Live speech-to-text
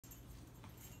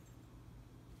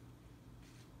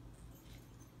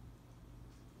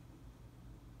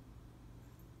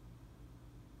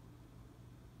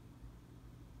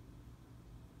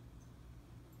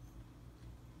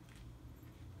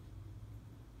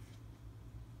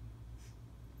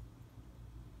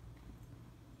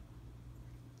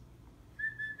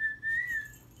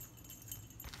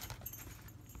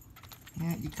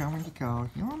You coming, you go.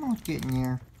 You're almost getting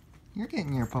there. You're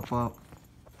getting there, Pop-Up.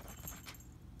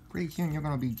 Pretty soon you're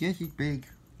gonna be just as big.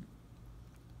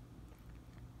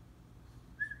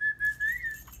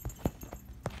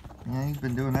 Yeah, he's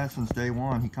been doing that since day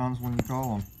one. He comes when you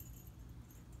call him.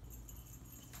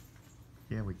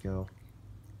 There we go.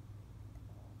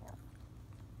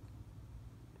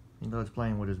 He loves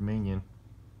playing with his minion.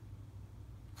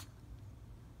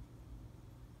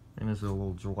 And this is a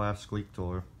little giraffe squeak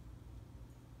toy.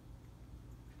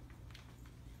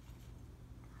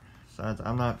 Besides,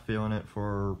 I'm not feeling it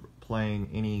for playing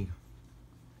any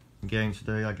games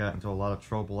today. I got into a lot of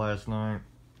trouble last night.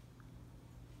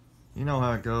 You know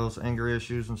how it goes, anger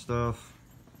issues and stuff.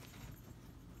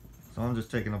 So I'm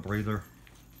just taking a breather.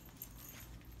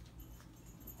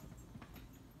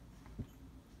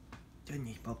 Didn't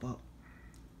you pop up?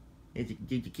 Did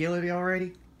you kill it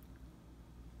already?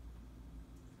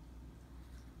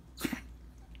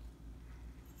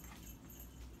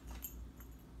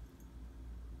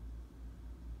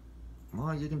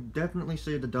 Well, you can definitely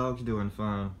see the dog's doing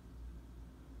fine.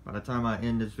 By the time I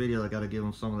end this video, I gotta give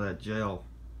him some of that gel.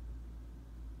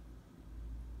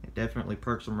 It definitely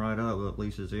perks him right up, at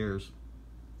least his ears.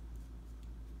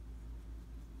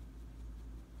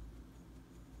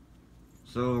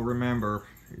 So remember,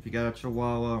 if you got a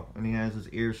Chihuahua and he has his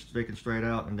ears sticking straight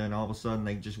out and then all of a sudden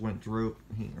they just went droop,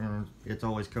 it's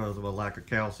always because of a lack of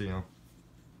calcium.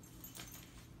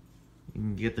 You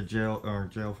can get the gel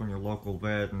from your local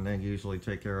vet and they usually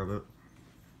take care of it.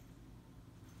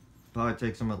 Probably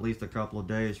takes them at least a couple of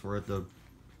days for it to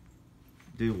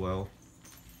do well.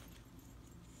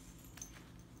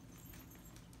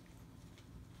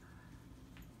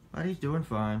 But he's doing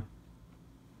fine.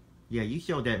 Yeah, you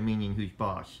showed that minion who's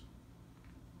boss.